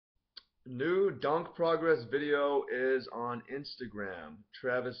New dunk progress video is on Instagram.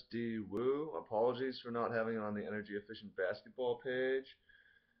 Travis D. Wu. Apologies for not having it on the energy efficient basketball page.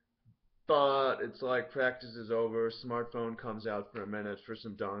 But it's like practice is over. Smartphone comes out for a minute for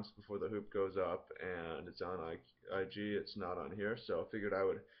some dunks before the hoop goes up, and it's on IG. It's not on here, so I figured I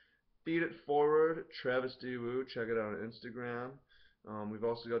would feed it forward. Travis D. Wu. Check it out on Instagram. We've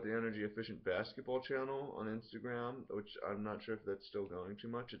also got the Energy Efficient Basketball channel on Instagram, which I'm not sure if that's still going too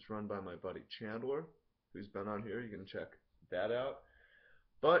much. It's run by my buddy Chandler, who's been on here. You can check that out.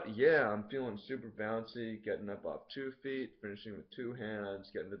 But yeah, I'm feeling super bouncy, getting up off 2 feet, finishing with two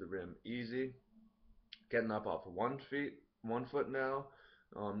hands, getting to the rim easy, getting up off 1 feet, 1 foot now.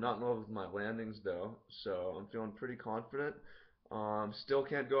 Not in love with my landings though, so I'm feeling pretty confident. Still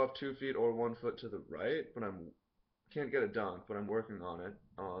can't go off 2 feet or 1 foot to the right, but I'm can't get a dunk, but I'm working on it.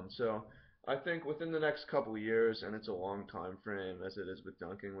 So I think within the next couple of years, and it's a long time frame as it is with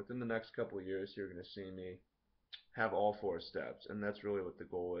dunking, within the next couple of years, you're going to see me have all four steps, and that's really what the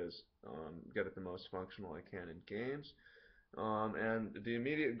goal is. Get it the most functional I can in games. And the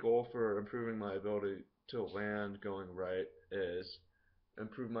immediate goal for improving my ability to land going right is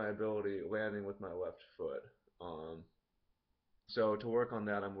improve my ability landing with my left foot. Um, so to work on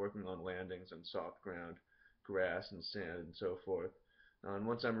that, I'm working on landings on soft ground, grass, and sand, and so forth. And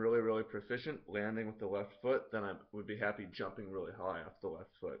once I'm really, really proficient landing with the left foot, then I would be happy jumping really high off the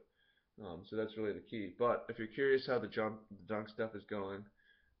left foot. So that's really the key. But if you're curious how the dunk stuff is going,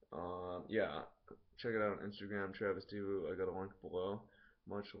 yeah, check it out on Instagram, Travis Dewu. I got a link below.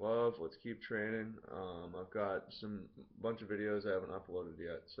 Much love. Let's keep training. I've got some bunch of videos I haven't uploaded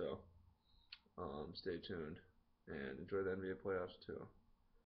yet, so stay tuned and enjoy the NBA playoffs too.